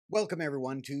Welcome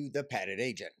everyone to The Padded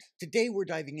Agent. Today we're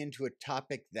diving into a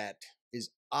topic that is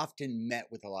often met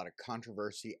with a lot of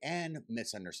controversy and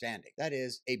misunderstanding. That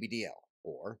is ABDL,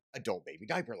 or Adult Baby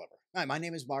Diaper Lover. Hi, my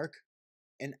name is Mark,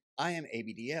 and I am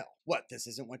ABDL. What, this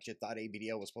isn't what you thought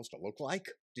ABDL was supposed to look like?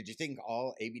 Did you think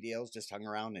all ABDLs just hung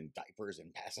around in diapers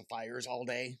and pacifiers all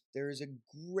day? There is a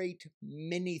great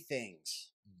many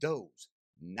things those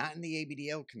not in the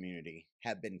ABDL community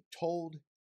have been told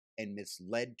and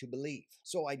misled to believe.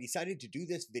 So I decided to do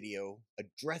this video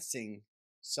addressing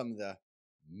some of the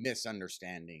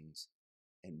misunderstandings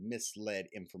and misled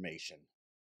information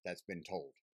that's been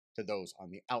told to those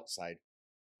on the outside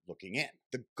looking in.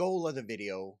 The goal of the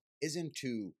video isn't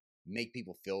to make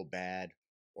people feel bad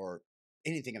or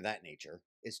anything of that nature.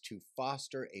 Is to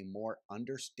foster a more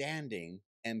understanding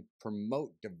and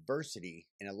promote diversity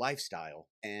in a lifestyle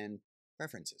and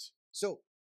preferences. So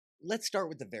let's start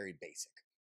with the very basic.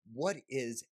 What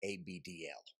is ABDL?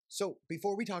 So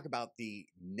before we talk about the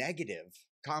negative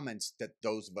comments that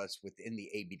those of us within the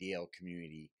ABDL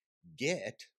community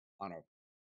get on a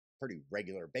pretty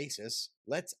regular basis,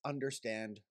 let's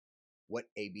understand what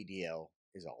ABDL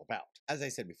is all about. As I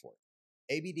said before,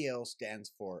 ABDL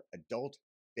stands for Adult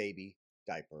Baby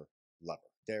Diaper Lover.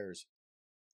 There's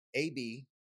AB,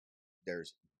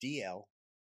 there's DL,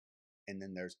 and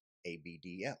then there's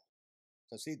ABDL.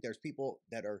 So see, there's people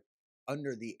that are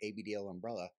under the ABDL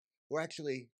umbrella who are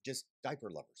actually just diaper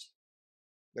lovers.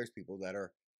 There's people that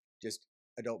are just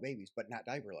adult babies but not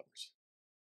diaper lovers.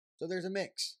 So there's a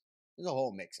mix. There's a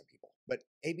whole mix of people. But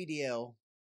ABDL,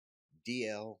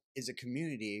 DL is a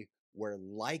community where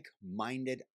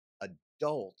like-minded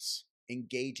adults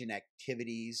engage in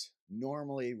activities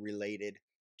normally related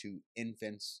to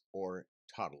infants or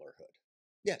toddlerhood.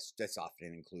 Yes, this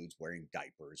often includes wearing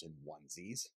diapers and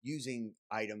onesies, using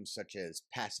items such as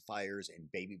pacifiers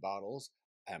and baby bottles.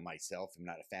 I myself am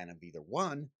not a fan of either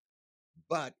one,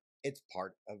 but it's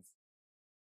part of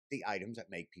the items that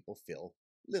make people feel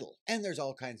little. And there's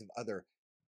all kinds of other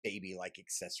baby-like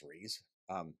accessories.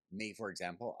 Me, for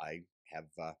example, I have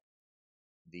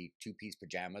the two-piece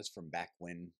pajamas from back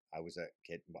when I was a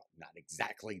kid. Well, not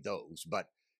exactly those, but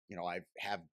you know, I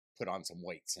have put on some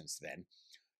weight since then.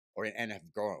 And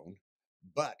have grown,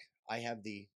 but I have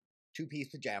the two-piece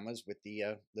pajamas with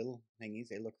the little thingies.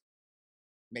 They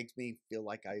makes me feel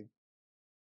like I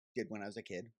did when I was a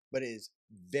kid. But it is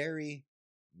very,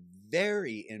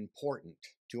 very important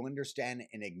to understand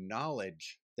and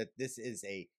acknowledge that this is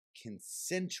a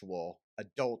consensual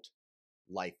adult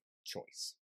life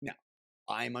choice. Now,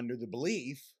 I'm under the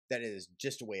belief that it is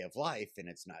just a way of life and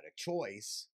it's not a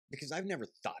choice because I've never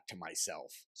thought to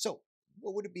myself, so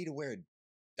what would it be to wear a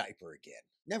diaper again?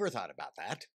 Never thought about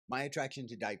that. My attraction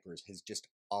to diapers has just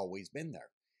always been there.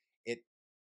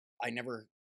 I never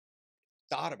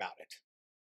thought about it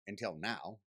until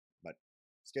now, but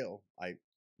still, I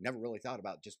never really thought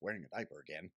about just wearing a diaper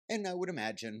again. And I would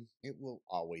imagine it will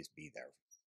always be there.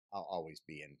 I'll always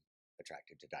be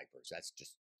attracted to diapers. That's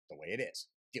just the way it is.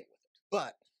 Deal with it.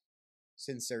 But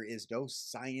since there is no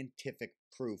scientific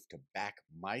proof to back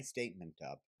my statement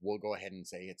up, we'll go ahead and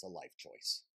say it's a life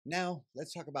choice. Now,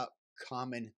 let's talk about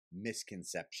common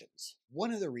misconceptions.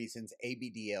 One of the reasons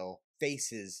ABDL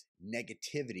faces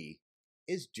negativity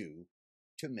is due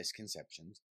to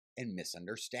misconceptions and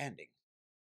misunderstanding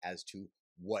as to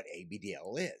what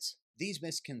ABDL is. These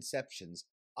misconceptions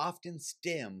often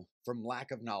stem from lack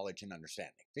of knowledge and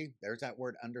understanding. See, there's that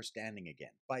word understanding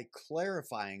again. By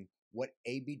clarifying what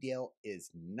ABDL is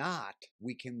not,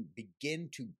 we can begin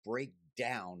to break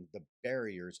down the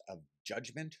barriers of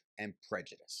judgment and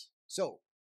prejudice. So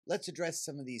let's address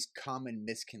some of these common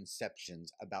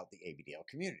misconceptions about the ABDL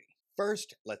community.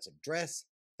 First, let's address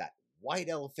that white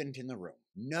elephant in the room.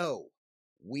 No,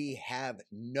 we have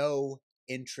no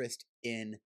interest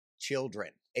in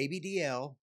children.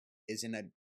 ABDL is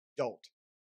an adult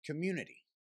community.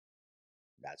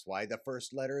 That's why the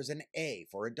first letter is an A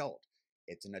for adult.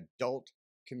 It's an adult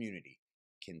community,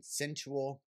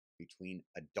 consensual between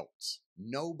adults.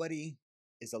 Nobody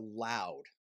is allowed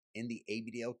in the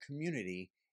ABDL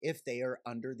community if they are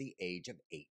under the age of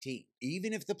 18.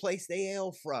 Even if the place they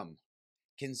hail from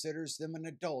considers them an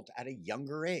adult at a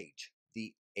younger age,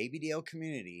 the ABDL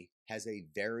community has a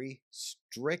very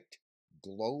strict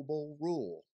global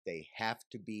rule. They have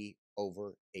to be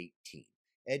over 18.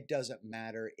 It doesn't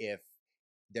matter if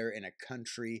they're in a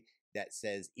country that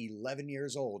says 11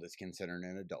 years old is considered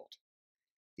an adult.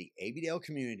 The ABDL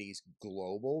community's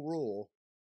global rule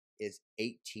is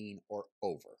 18 or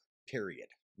over, period.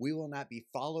 We will not be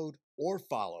followed or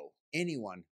follow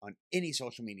anyone on any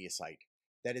social media site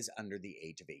that is under the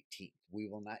age of 18. We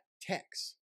will not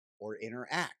text or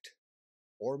interact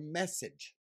or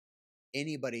message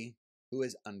anybody who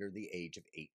is under the age of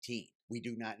 18. We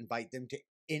do not invite them to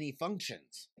any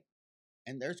functions.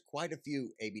 And there's quite a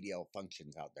few ABDL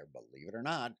functions out there, believe it or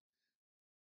not.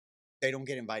 They don't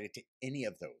get invited to any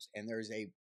of those. And there's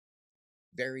a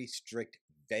very strict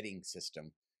vetting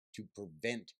system to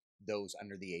prevent those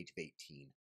under the age of 18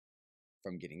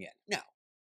 from getting in. Now,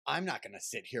 I'm not going to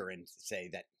sit here and say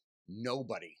that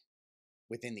nobody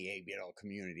within the ABDL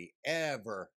community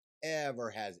ever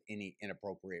has any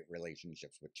inappropriate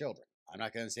relationships with children. I'm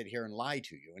not going to sit here and lie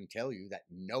to you and tell you that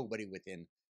nobody within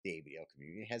the ABDL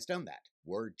community has done that.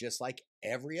 We're just like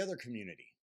every other community.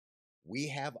 We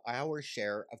have our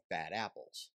share of bad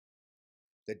apples.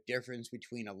 The difference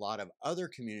between a lot of other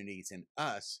communities and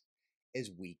us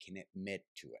is we can admit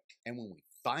to it. And when we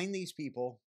find these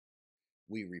people,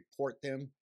 we report them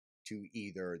to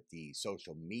either the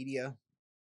social media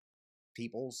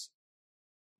peoples,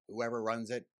 whoever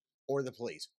runs it, or the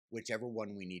police, whichever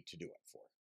one we need to do it for.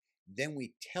 Then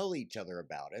we tell each other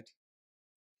about it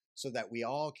so that we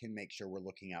all can make sure we're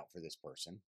looking out for this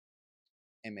person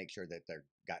and make sure that they're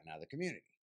gotten out of the community.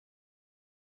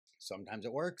 Sometimes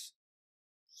it works,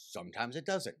 sometimes it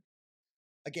doesn't.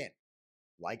 Again,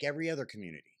 like every other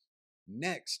community.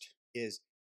 Next is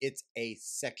it's a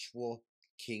sexual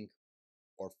kink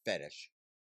or fetish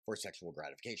for sexual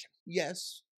gratification.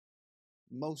 Yes,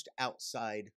 most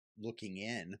outside looking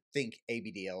in think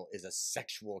ABDL is a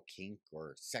sexual kink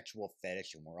or sexual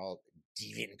fetish and we're all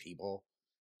deviant people,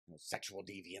 sexual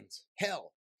deviants.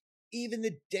 Hell, even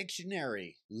the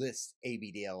dictionary lists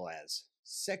ABDL as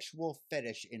sexual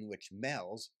fetish in which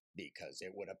males, because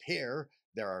it would appear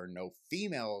there are no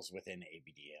females within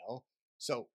ABDL.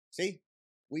 So, see,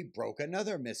 we broke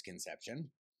another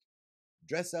misconception.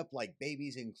 Dress up like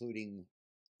babies, including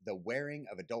the wearing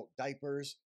of adult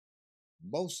diapers,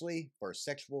 mostly for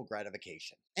sexual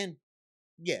gratification. And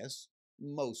yes,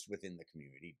 most within the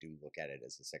community do look at it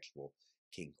as a sexual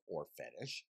kink or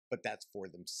fetish, but that's for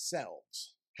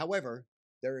themselves. However,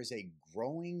 there is a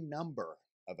growing number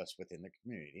of us within the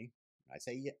community, I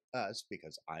say us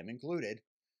because I'm included,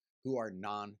 who are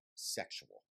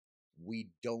non-sexual. We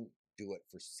don't do it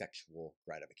for sexual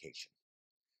gratification.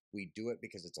 We do it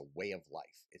because it's a way of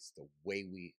life. It's the way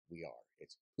we are.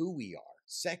 It's who we are.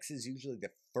 Sex is usually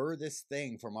the furthest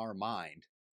thing from our mind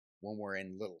when we're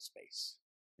in little space.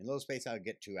 In little space, I'll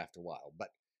get to after a while, but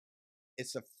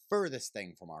it's the furthest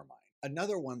thing from our mind.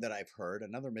 Another one that I've heard,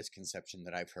 another misconception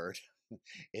that I've heard,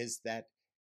 is that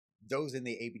those in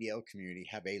the ABDL community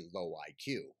have a low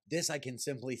IQ. This I can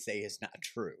simply say is not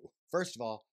true. First of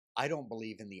all, I don't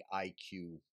believe in the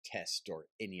IQ test or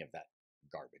any of that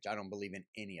garbage. I don't believe in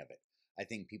any of it. I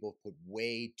think people put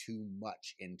way too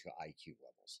much into IQ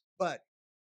levels. But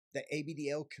the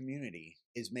ABDL community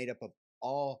is made up of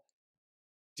all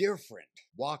different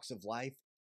walks of life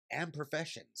and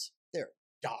professions. There are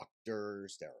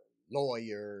doctors, there are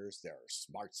lawyers, there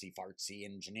are smartsy-fartsy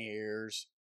engineers,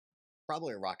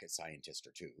 probably a rocket scientist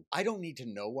or two. I don't need to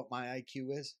know what my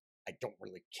IQ is. I don't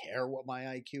really care what my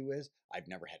IQ is. I've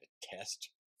never had a test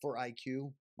for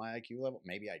IQ, my IQ level.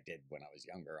 Maybe I did when I was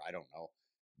younger. I don't know.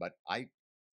 But I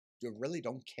really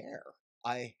don't care.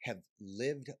 I have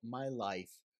lived my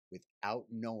life without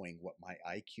knowing what my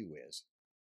IQ is.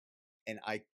 And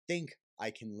I think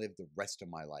I can live the rest of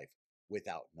my life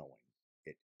without knowing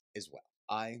it as well.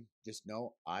 I just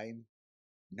know I'm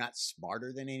not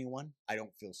smarter than anyone. I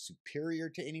don't feel superior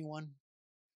to anyone,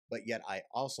 but yet I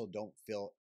also don't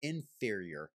feel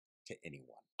inferior to anyone.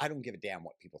 I don't give a damn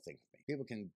what people think of me. People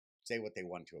can say what they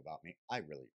want to about me. I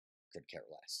really could care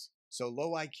less. So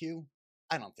low IQ?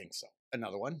 I don't think so.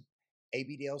 Another one,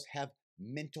 ABDLs have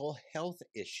mental health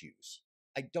issues.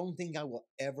 I don't think I will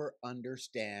ever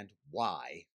understand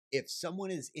why, if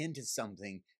someone is into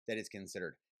something that is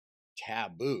considered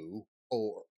taboo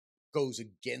or goes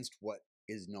against what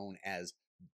is known as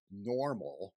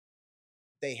normal,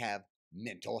 they have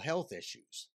mental health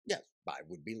issues. Yes, I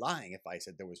would be lying if I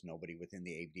said there was nobody within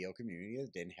the ABDL community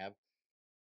that didn't have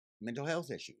mental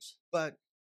health issues. But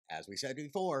as we said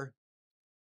before,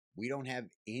 we don't have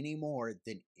any more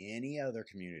than any other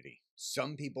community.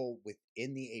 Some people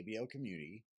within the ABDL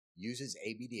community uses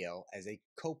ABDL as a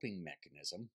coping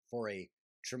mechanism for a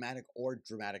traumatic or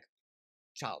dramatic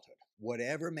childhood.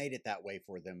 Whatever made it that way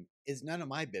for them is none of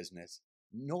my business,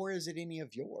 nor is it any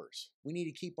of yours. We need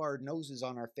to keep our noses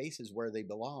on our faces where they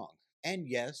belong. And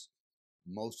yes,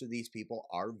 most of these people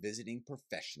are visiting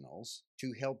professionals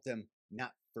to help them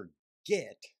not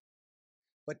forget,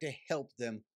 but to help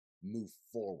them move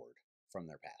forward from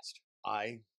their past.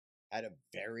 I had a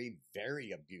very,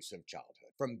 very abusive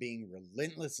childhood, from being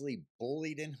relentlessly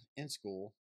bullied in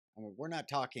school. I mean, we're not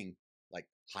talking like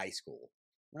high school.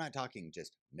 We're not talking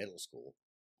just middle school.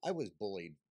 I was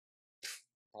bullied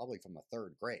probably from the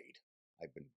third grade.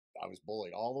 I've been I was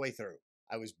bullied all the way through.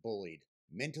 I was bullied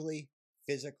mentally,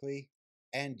 physically,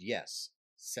 and yes,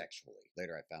 sexually.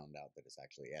 Later I found out that it's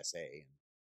actually SA and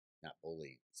not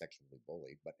sexually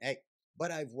bullied, but hey,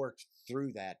 but I've worked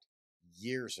through that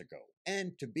years ago.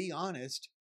 And to be honest,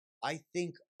 I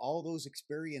think all those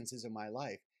experiences in my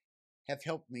life have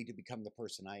helped me to become the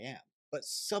person I am. But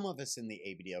some of us in the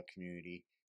ABDL community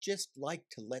just like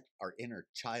to let our inner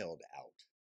child out,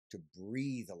 to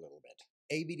breathe a little bit.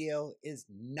 ABDL is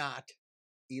not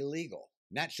illegal.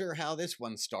 Not sure how this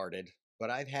one started, but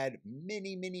I've had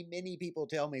many people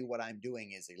tell me what I'm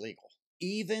doing is illegal.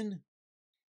 Even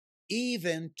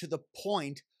to the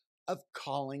point of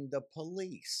calling the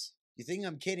police. You think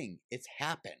I'm kidding? It's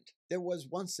happened. There was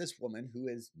once this woman who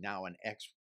is now an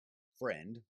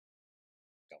ex-friend.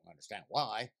 Don't understand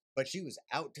why, but she was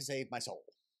out to save my soul.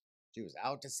 She was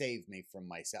out to save me from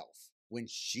myself. When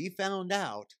she found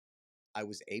out I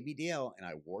was ABDL and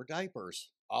I wore diapers,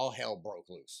 all hell broke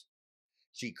loose.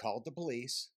 She called the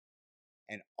police,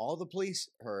 and all the police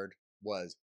heard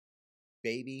was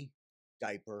baby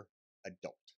diaper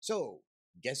adult. So,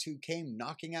 guess who came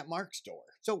knocking at Mark's door?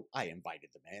 So, I invited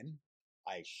them in.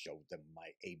 I showed them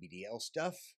my ABDL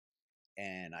stuff,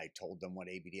 and I told them what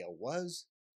ABDL was.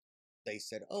 They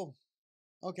said, oh,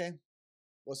 okay.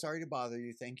 Well, sorry to bother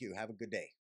you. Thank you. Have a good day.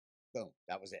 Boom.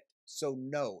 That was it. So,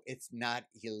 no, it's not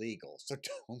illegal. So,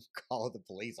 don't call the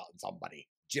police on somebody.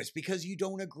 Just because you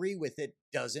don't agree with it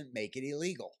doesn't make it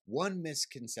illegal. One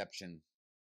misconception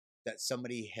that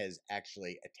somebody has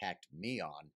actually attacked me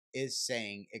on is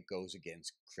saying it goes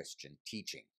against Christian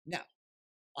teaching. Now,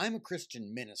 I'm a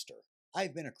Christian minister.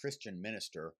 I've been a Christian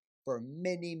minister for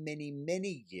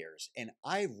many years, and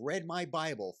I've read my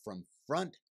Bible from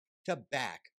front to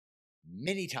back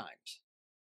many times.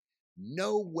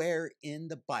 Nowhere in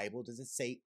the Bible does it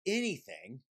say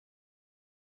anything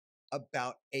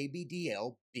about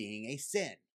ABDL being a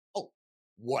sin. Oh,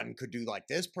 one could do like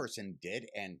this person did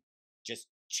and just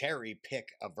cherry pick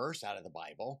a verse out of the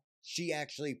Bible. She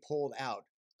actually pulled out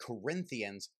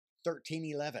Corinthians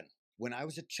 13:11. When I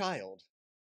was a child,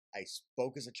 I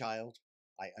spoke as a child,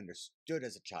 I understood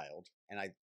as a child, and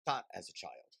I thought as a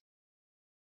child.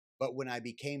 But when I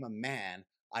became a man,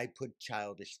 I put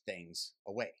childish things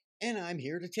away. And I'm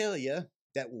here to tell you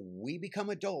that when we become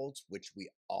adults, which we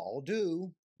all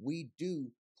do, we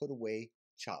do put away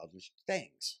childish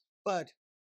things. But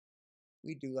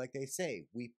we do like they say,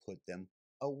 we put them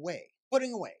away.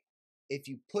 Putting away. If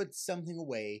you put something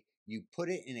away, you put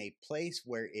it in a place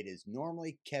where it is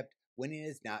normally kept when it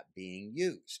is not being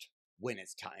used. When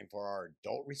it's time for our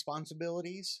adult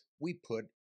responsibilities, we put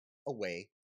away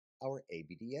our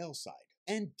ABDL side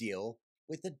and deal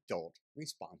with adult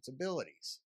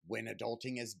responsibilities. When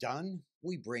adulting is done,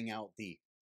 we bring out the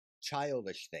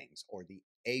childish things or the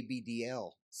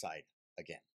ABDL side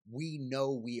again. We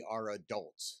know we are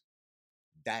adults.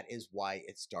 That is why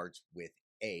it starts with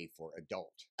A for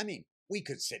adult. I mean, we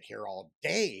could sit here all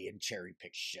day and cherry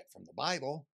pick shit from the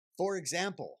Bible. For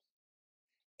example,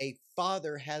 a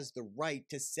father has the right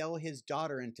to sell his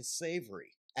daughter into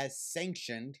slavery, as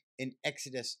sanctioned in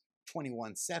Exodus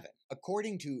 21:7.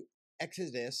 According to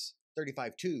Exodus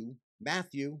 35:2,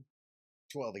 Matthew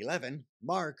 12:11,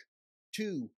 Mark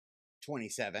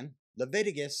 2:27,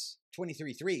 Leviticus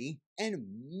 23:3, and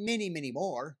many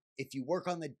more, if you work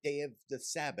on the day of the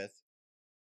Sabbath,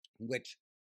 which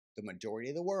the majority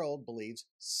of the world believes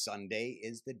Sunday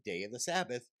is the day of the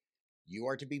Sabbath, you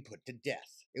are to be put to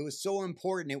death. It was so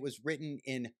important, it was written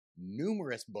in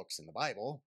numerous books in the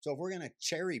Bible. So if we're going to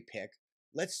cherry pick,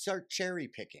 let's start cherry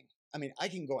picking. I mean, I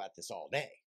can go at this all day,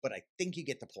 but I think you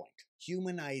get the point.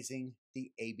 Humanizing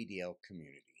the ABDL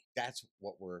community. That's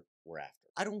what we're after.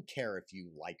 I don't care if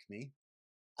you like me.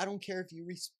 I don't care if you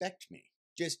respect me.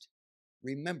 Just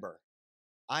remember,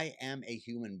 I am a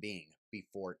human being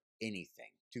before anything.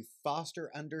 To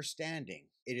foster understanding,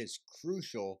 it is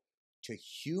crucial to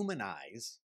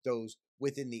humanize those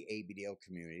within the ABDL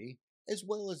community, as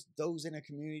well as those in a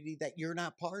community that you're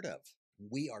not part of.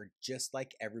 We are just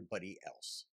like everybody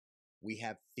else. We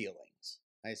have feelings.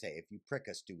 I say, if you prick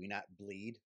us, do we not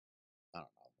bleed? I don't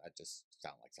know. That just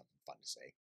sounds like something fun to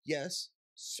say. Yes,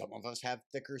 some of us have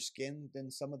thicker skin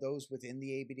than some of those within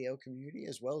the ABDL community,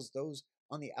 as well as those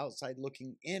on the outside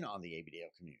looking in on the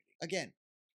ABDL community. Again,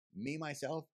 me,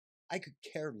 myself, I could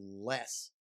care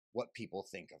less what people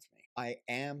think of me. I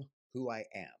am who I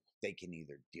am. They can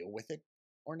either deal with it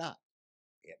or not.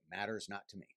 It matters not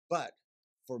to me. But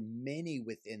for many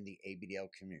within the ABDL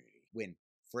community, when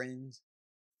friends,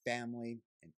 family,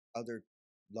 and other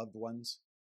loved ones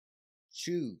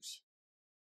choose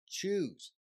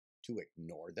to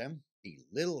ignore them,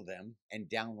 belittle them, and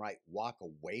downright walk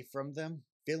away from them,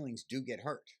 feelings do get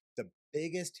hurt. The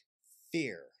biggest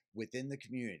fear within the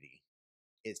community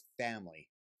is family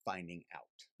finding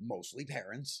out, mostly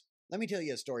parents. Let me tell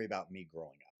you a story about me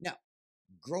growing up. Now,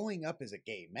 growing up as a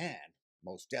gay man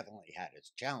most definitely had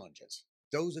its challenges.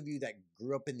 Those of you that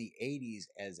grew up in the 80s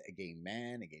as a gay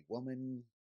man, a gay woman,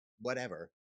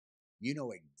 whatever, you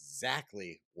know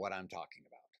exactly what I'm talking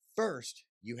about. First,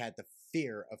 you had the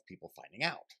fear of people finding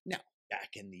out. Now,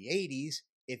 back in the 80s,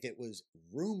 if it was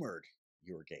rumored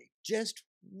you were gay, just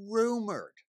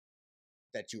rumored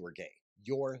that you were gay,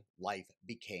 your life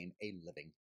became a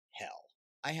living hell.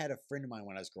 I had a friend of mine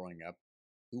when I was growing up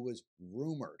who was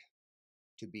rumored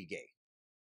to be gay.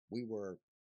 We were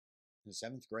in the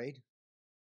 7th grade.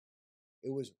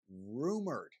 It was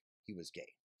rumored he was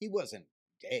gay. He wasn't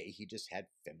gay, he just had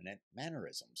feminine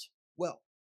mannerisms. Well,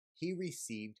 he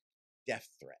received death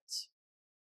threats.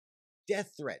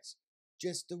 Death threats.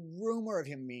 Just the rumor of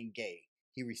him being gay,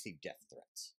 he received death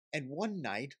threats. And one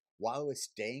night, while I was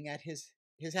staying at his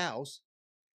house,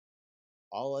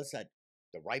 all of a sudden,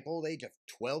 the ripe old age of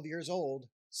 12 years old,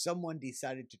 someone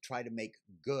decided to try to make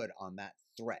good on that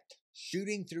threat,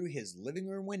 shooting through his living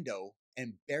room window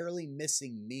and barely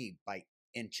missing me by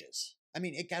inches. I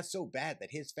mean, it got so bad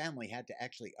that his family had to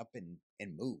actually up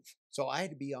and move. So I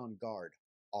had to be on guard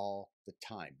all the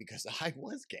time because I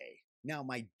was gay. Now,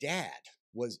 my dad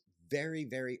was very,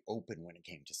 very open when it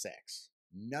came to sex.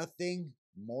 Nothing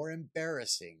more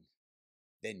embarrassing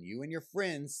than you and your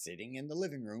friends sitting in the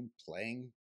living room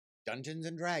playing Dungeons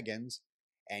and Dragons,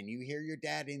 and you hear your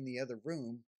dad in the other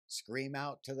room scream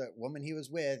out to the woman he was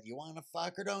with, "You want to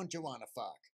fuck or don't you want to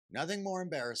fuck?" Nothing more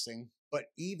embarrassing. But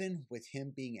even with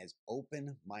him being as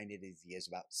open-minded as he is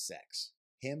about sex,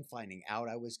 him finding out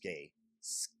I was gay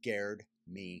scared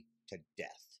me to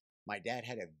death. My dad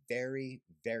had a very,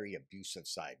 very abusive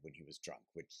side when he was drunk,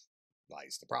 which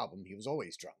lies the problem. He was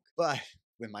always drunk. But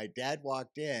when my dad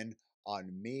walked in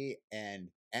on me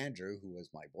and Andrew, who was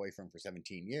my boyfriend for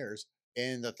 17 years,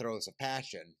 in the throes of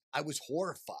passion, I was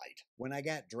horrified. When I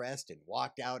got dressed and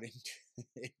walked out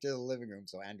into the living room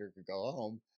so Andrew could go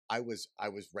home, I was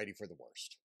ready for the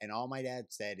worst. And all my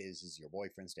dad said is your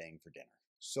boyfriend staying for dinner?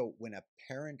 So when a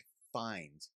parent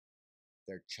finds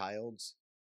their child's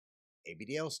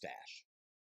ABDL stash,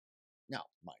 now,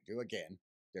 mind you, again,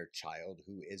 their child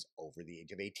who is over the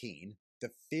age of 18,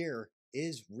 the fear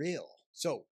is real.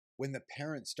 So when the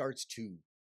parent starts to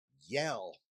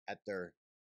yell at their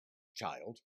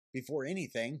child, before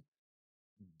anything,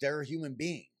 they're a human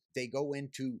being. They go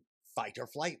into fight or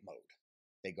flight mode.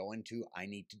 They go into I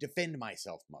need to defend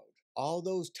myself mode. All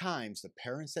those times the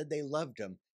parents said they loved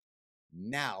them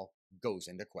now goes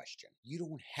into question. You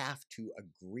don't have to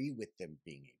agree with them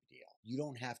being ABDL. You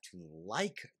don't have to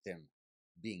like them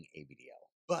being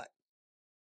ABDL, but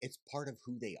it's part of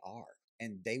who they are.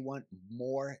 And they want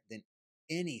more than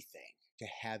anything to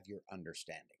have your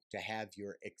understanding, to have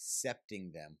your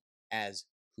accepting them as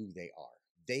who they are.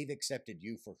 They've accepted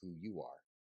you for who you are.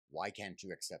 Why can't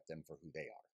you accept them for who they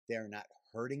are? They're not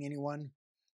hurting anyone,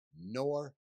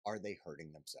 nor are they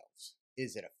hurting themselves.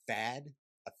 Is it a fad,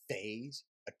 a phase,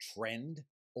 a trend,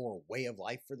 or a way of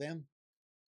life for them?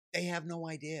 They have no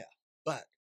idea. But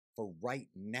for right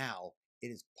now, it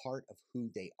is part of who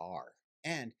they are.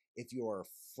 And if you're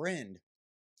a friend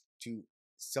to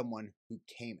someone who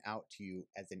came out to you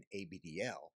as an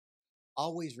ABDL,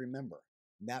 always remember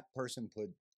that person put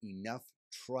enough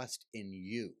trust in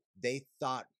you. They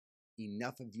thought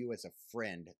enough of you as a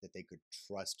friend that they could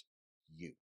trust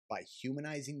you. By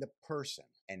humanizing the person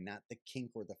and not the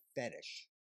kink or the fetish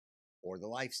or the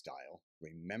lifestyle,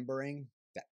 remembering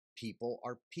that people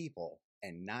are people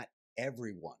and not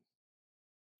everyone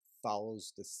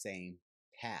follows the same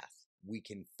path, we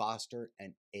can foster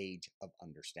an age of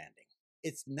understanding.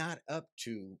 It's not up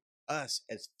to us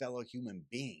as fellow human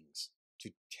beings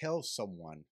to tell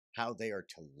someone how they are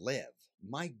to live.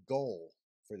 My goal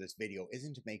for this video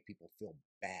isn't to make people feel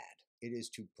bad. It is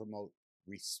to promote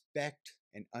respect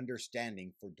and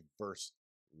understanding for diverse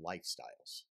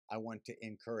lifestyles. I want to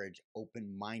encourage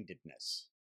open-mindedness,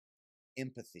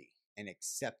 empathy, and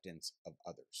acceptance of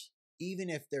others, even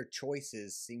if their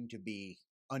choices seem to be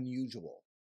unusual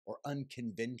or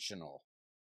unconventional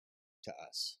to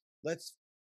us. Let's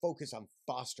focus on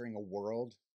fostering a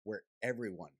world where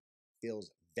everyone feels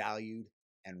valued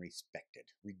and respected,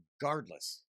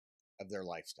 regardless of their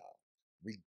lifestyle,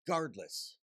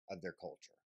 regardless of their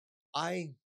culture.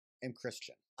 I am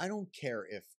Christian. I don't care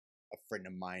if a friend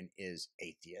of mine is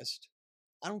atheist.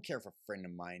 I don't care if a friend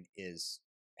of mine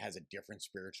has a different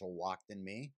spiritual walk than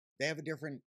me. They have a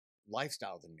different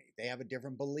lifestyle than me. They have a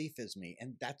different belief as me,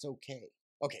 and that's okay.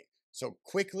 Okay, so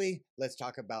quickly, let's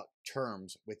talk about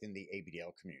terms within the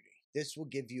ABDL community. This will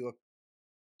give you a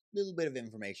little bit of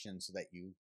information so that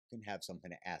you can have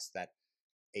something to ask that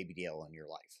ABDL in your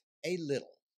life. A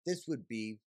little. This would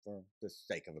be, for the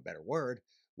sake of a better word,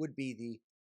 would be the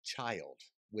child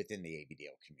within the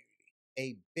ABDL community.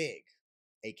 A big,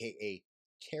 aka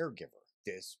caregiver.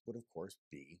 This would, of course,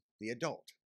 be the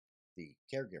adult, the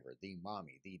caregiver, the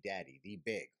mommy, the daddy, the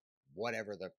big,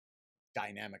 whatever the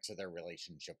dynamics of their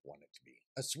relationship want it to be.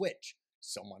 A switch,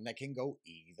 someone that can go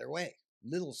either way.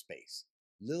 Little space.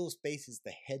 Little space is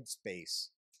the headspace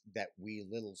that we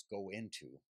littles go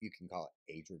into. You can call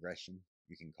it age regression.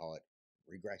 You can call it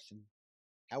regression,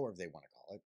 however they want to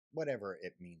call it, whatever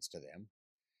it means to them.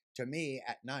 To me,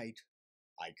 at night,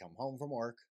 I come home from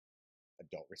work,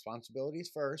 adult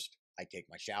responsibilities first. I take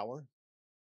my shower.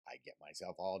 I get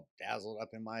myself all dazzled up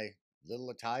in my little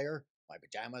attire, my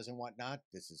pajamas and whatnot.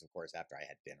 This is, of course, after I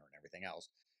had dinner and everything else.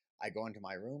 I go into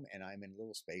my room and I'm in a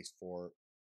little space for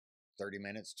 30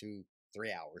 minutes to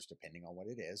 3 hours, depending on what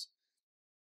it is.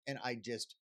 And I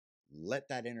just let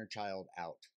that inner child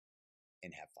out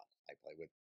and have fun. I play with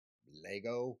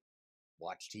Lego,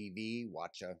 watch TV,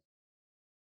 watch a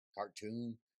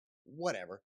cartoon,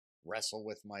 whatever. Wrestle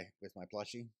with my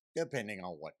plushie, depending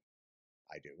on what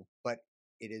I do. But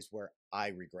it is where I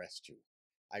regress to.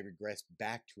 I regress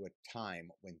back to a time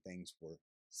when things were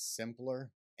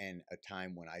simpler and a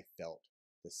time when I felt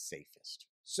the safest.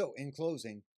 So in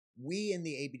closing, we in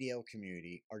the ABDL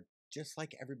community are just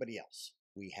like everybody else.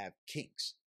 We have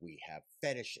kinks, we have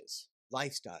fetishes,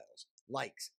 lifestyles,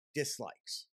 likes,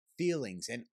 dislikes, feelings,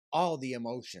 and all the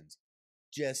emotions,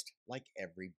 just like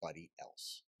everybody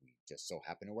else. We just so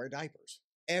happen to wear diapers.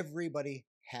 Everybody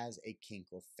has a kink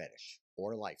or fetish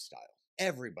or lifestyle.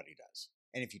 Everybody does.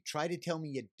 And if you try to tell me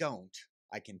you don't,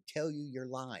 I can tell you you're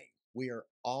lying. We are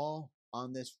all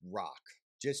on this rock,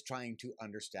 just trying to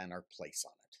understand our place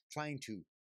on it, trying to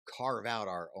carve out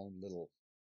our own little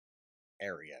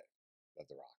area of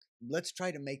the rock. Let's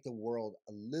try to make the world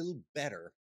a little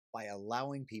better by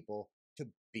allowing people to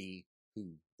be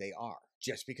who they are.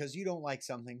 Just because you don't like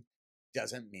something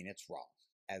doesn't mean it's wrong.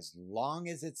 As long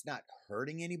as it's not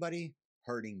hurting anybody,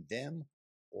 hurting them,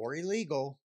 or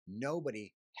illegal,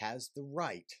 nobody has the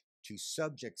right to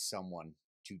subject someone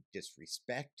to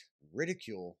disrespect,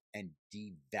 ridicule, and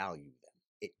devalue them.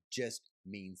 It just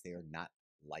means they are not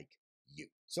like you.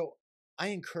 So I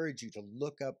encourage you to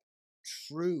look up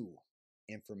true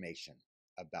information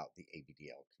about the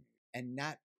ABDL community and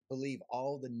not believe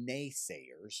all the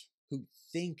naysayers who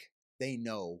think they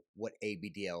know what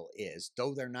ABDL is,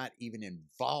 though they're not even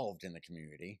involved in the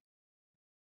community.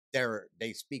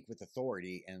 They speak with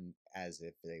authority and as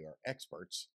if they are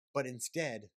experts, but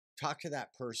instead talk to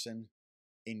that person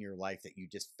in your life that you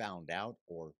just found out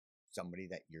or somebody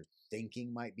that you're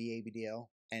thinking might be ABDL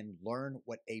and learn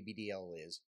what ABDL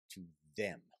is to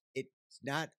them. It's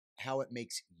not how it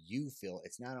makes you feel.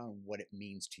 It's not on what it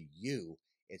means to you.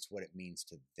 It's what it means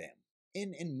to them.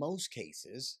 In most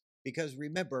cases, because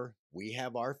remember, we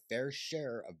have our fair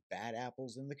share of bad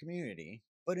apples in the community,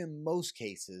 but in most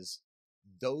cases,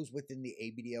 those within the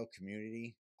ABDL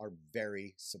community are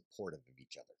very supportive of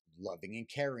each other, loving and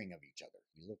caring of each other.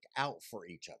 You look out for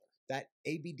each other. That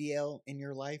ABDL in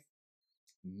your life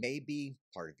may be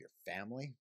part of your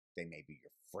family. They may be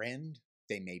your friend.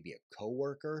 They may be a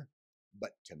coworker.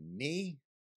 But to me,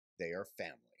 they are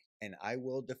family. And I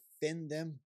will defend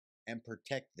them and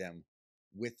protect them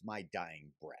with my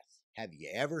dying breath. Have you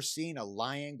ever seen a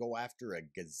lion go after a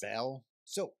gazelle?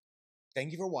 So,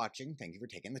 thank you for watching. Thank you for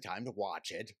taking the time to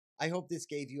watch it. I hope this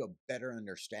gave you a better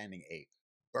understanding, a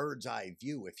bird's eye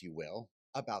view, if you will,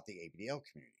 about the ABDL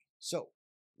community. So,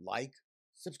 like,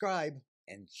 subscribe,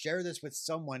 and share this with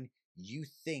someone you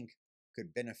think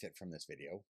could benefit from this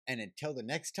video. And until the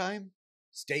next time,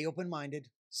 stay open-minded,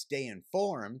 stay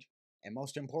informed, and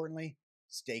most importantly,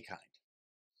 stay kind.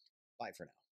 Bye for now.